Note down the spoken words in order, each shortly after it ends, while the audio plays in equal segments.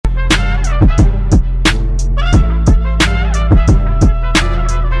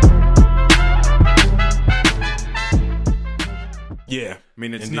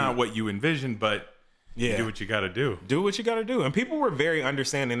mean, it's Indeed. not what you envisioned, but you do what you got to do. Do what you got to do. And people were very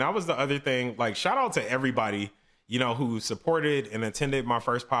understanding. That was the other thing. Like, shout out to everybody, you know, who supported and attended my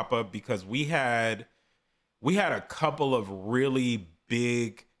first pop-up, because we had a couple of really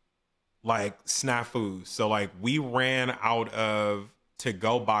big, like, snafus. So, like, we ran out of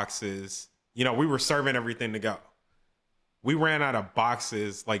to-go boxes. You know, we were serving everything to go. We ran out of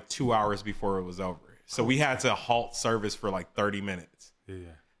boxes like 2 hours before it was over. So we had to halt service for like 30 minutes. Yeah.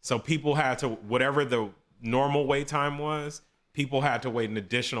 So people had to, whatever the normal wait time was, people had to wait an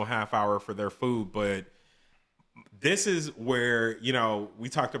additional half hour for their food. But this is where, you know, we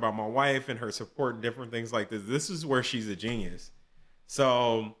talked about my wife and her support and different things like this. This is where she's a genius.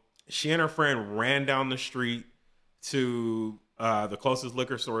 So she and her friend ran down the street to the closest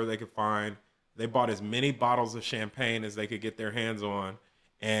liquor store they could find. They bought as many bottles of champagne as they could get their hands on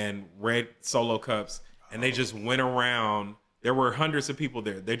and red Solo cups. And they just went around. There were hundreds of people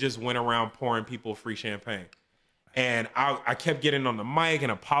there. They just went around pouring people free champagne. And I kept getting on the mic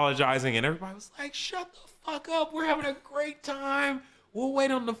and apologizing. And everybody was like, shut the fuck up. We're having a great time. We'll wait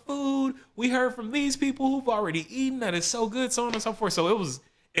on the food. We heard from these people who've already eaten that it's so good, so on and so forth. So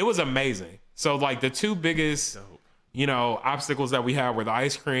it was amazing. So like the two biggest, you know, obstacles that we had were the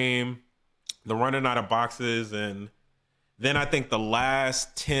ice cream, the running out of boxes, and then I think the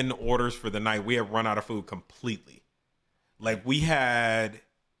last 10 orders for the night, we had run out of food completely. Like, we had,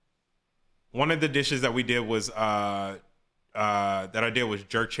 one of the dishes that we did was, that I did was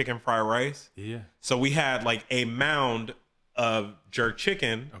jerk chicken fried rice. Yeah. So we had like a mound of jerk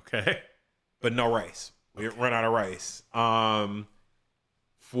chicken. Okay. But no rice. We run out of rice.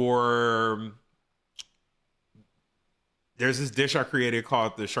 There's this dish I created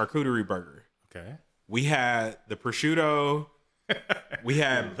called the charcuterie burger. Okay. We had the prosciutto, we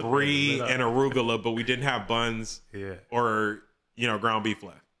had brie and arugula, but we didn't have buns or, you know, ground beef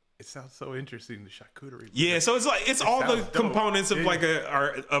left. It sounds so interesting, the charcuterie burger. Yeah, so it's like, it's all the components of like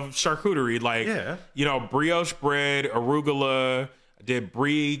of charcuterie, like, you know, brioche bread, arugula, I did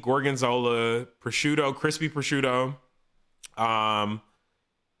brie, gorgonzola, prosciutto, crispy prosciutto,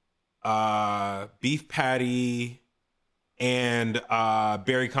 beef patty, and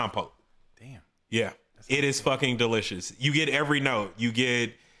berry compote. Damn. Yeah. It is fucking delicious. You get every note. You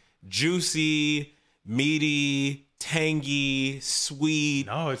get juicy, meaty, tangy, sweet.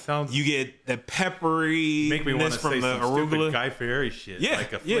 No, it sounds. You get the peppery. Make me want to from say the some arugula. stupid Guy Fieri shit. Yeah,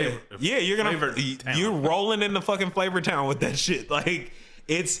 like a flavor. Yeah, you're rolling in the fucking Flavor Town with that shit. Like,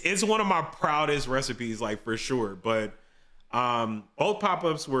 it's one of my proudest recipes, like, for sure. But both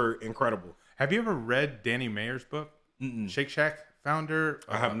pop-ups were incredible. Have you ever read Danny Mayer's book? Shake Shack founder.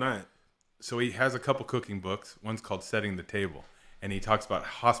 I have not. So he has a couple cooking books. One's called Setting the Table, and he talks about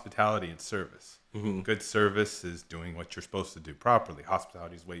hospitality and service. Mm-hmm. Good service is doing what you're supposed to do properly.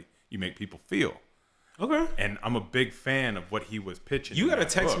 Hospitality is the way you make people feel. Okay. And I'm a big fan of what he was pitching. You got to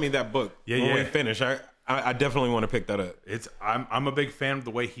text me that book when we finish. I definitely want to pick that up. I'm a big fan of the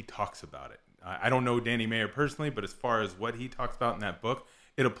way he talks about it. I don't know Danny Mayer personally, but as far as what he talks about in that book,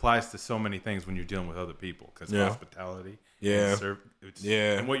 it applies to so many things when you're dealing with other people, because hospitality,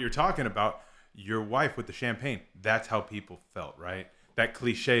 and what you're talking about, your wife with the champagne, that's how people felt, right? That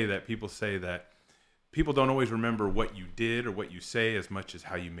cliche that people say that people don't always remember what you did or what you say as much as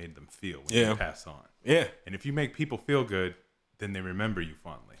how you made them feel when you pass on. Yeah. And if you make people feel good, then they remember you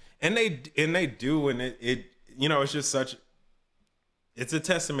fondly. And they do, and it you know, it's just it's a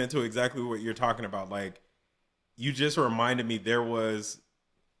testament to exactly what you're talking about. Like, you just reminded me there was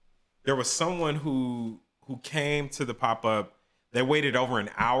someone who came to the pop-up. They waited over an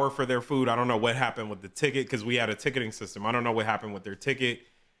hour for their food. I don't know what happened with the ticket, because we had a ticketing system. I don't know what happened with their ticket.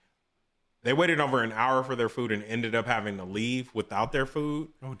 They waited over an hour for their food and ended up having to leave without their food.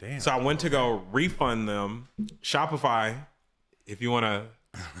 Oh, damn. So I went to go refund them. Shopify, if you want to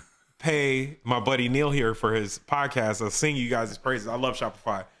pay my buddy Neil here for his podcast, I'll sing you guys his praises. I love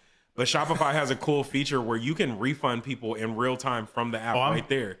Shopify. But Shopify has a cool feature where you can refund people in real time from the app right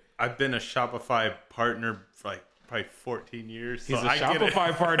there. I've been a Shopify partner for like probably 14 years. He's a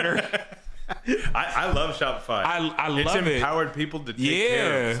Shopify partner. I love Shopify. I love it. It's empowered people to take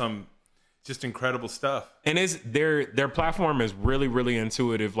care of some just incredible stuff. And their platform is really, really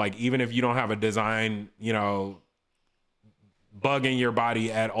intuitive. Like, even if you don't have a design, you know, bug in your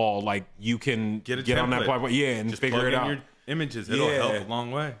body at all, like, you can get on that platform, and just figure it out. Your images, it'll help a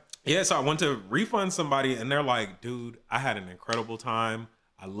long way. Yeah, so I went to refund somebody, and they're like, dude, I had an incredible time.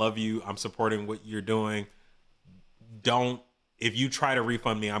 I love you. I'm supporting what you're doing. if you try to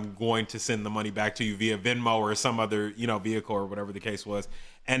refund me, I'm going to send the money back to you via Venmo or some other, vehicle or whatever the case was.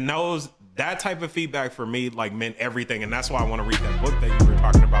 And that type of feedback for me, like, meant everything. And that's why I want to read that book that you were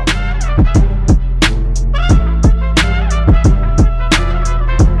talking about.